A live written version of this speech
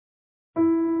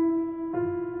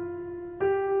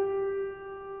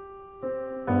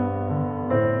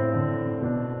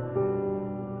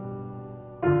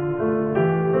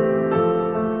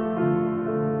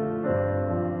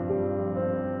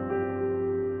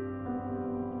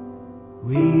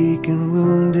weak and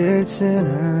wounded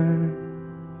sinner,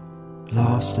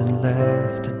 lost and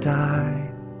left to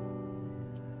die.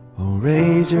 Oh,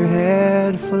 raise your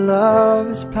head, for love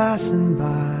is passing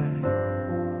by.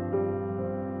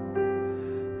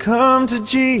 Come to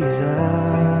Jesus,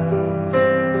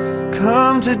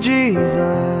 come to Jesus,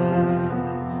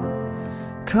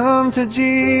 come to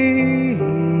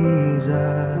Jesus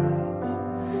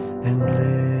and live.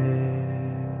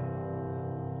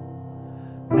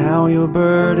 Now your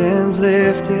burden's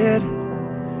lifted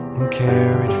and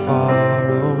carried far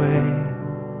away,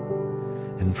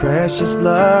 and precious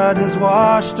blood has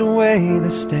washed away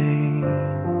the stain.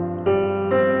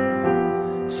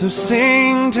 So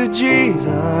sing to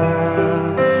Jesus,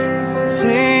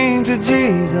 sing to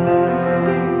Jesus,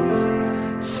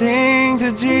 sing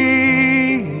to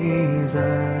Jesus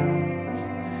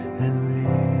and live.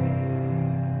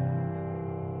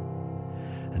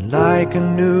 And like a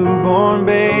newborn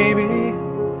baby,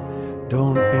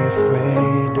 don't be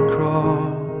afraid to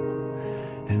crawl.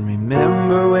 And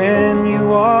remember, when you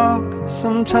walk,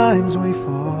 sometimes we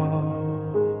fall.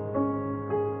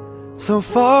 So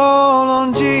fall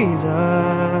on Jesus,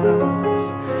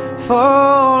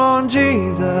 fall on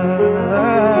Jesus,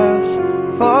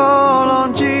 fall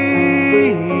on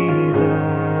Jesus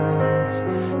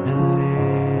and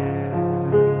live.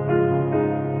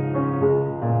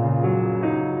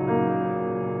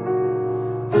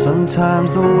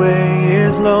 Sometimes the way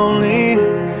is lonely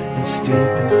and steep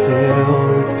and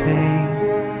filled with pain.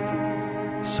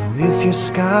 So if your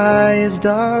sky is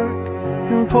dark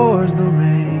and pours the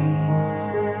rain,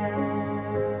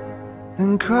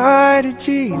 then cry to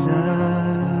Jesus,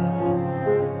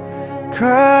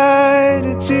 cry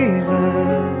to Jesus,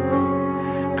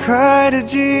 cry to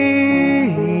Jesus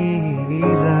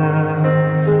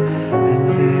and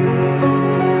live.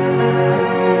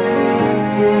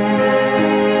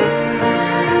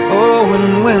 Oh,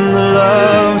 and when the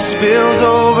love spills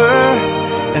over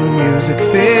and music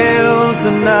fills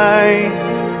the night,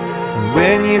 and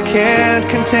when you can't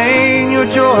contain your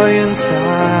joy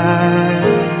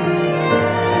inside,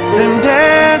 then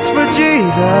dance for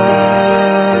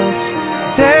Jesus,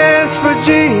 dance for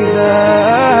Jesus,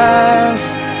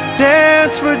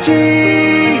 dance for Jesus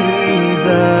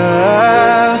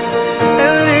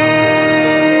and live.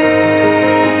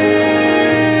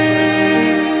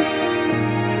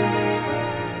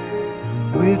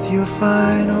 And with your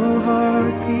final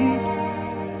heartbeat,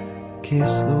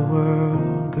 kiss the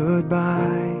world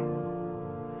goodbye.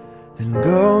 Then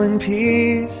go in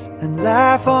peace and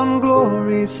laugh on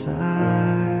glory's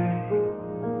side,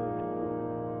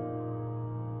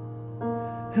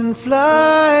 and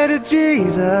fly to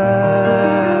Jesus,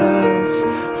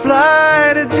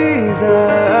 fly to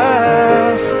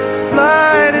Jesus,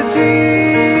 fly to Jesus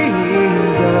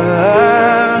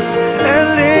and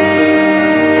live.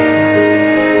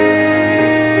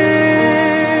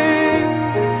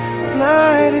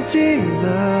 Fly to Jesus,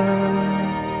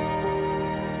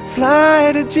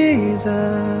 fly to Jesus,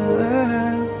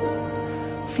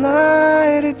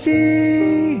 fly to Jesus.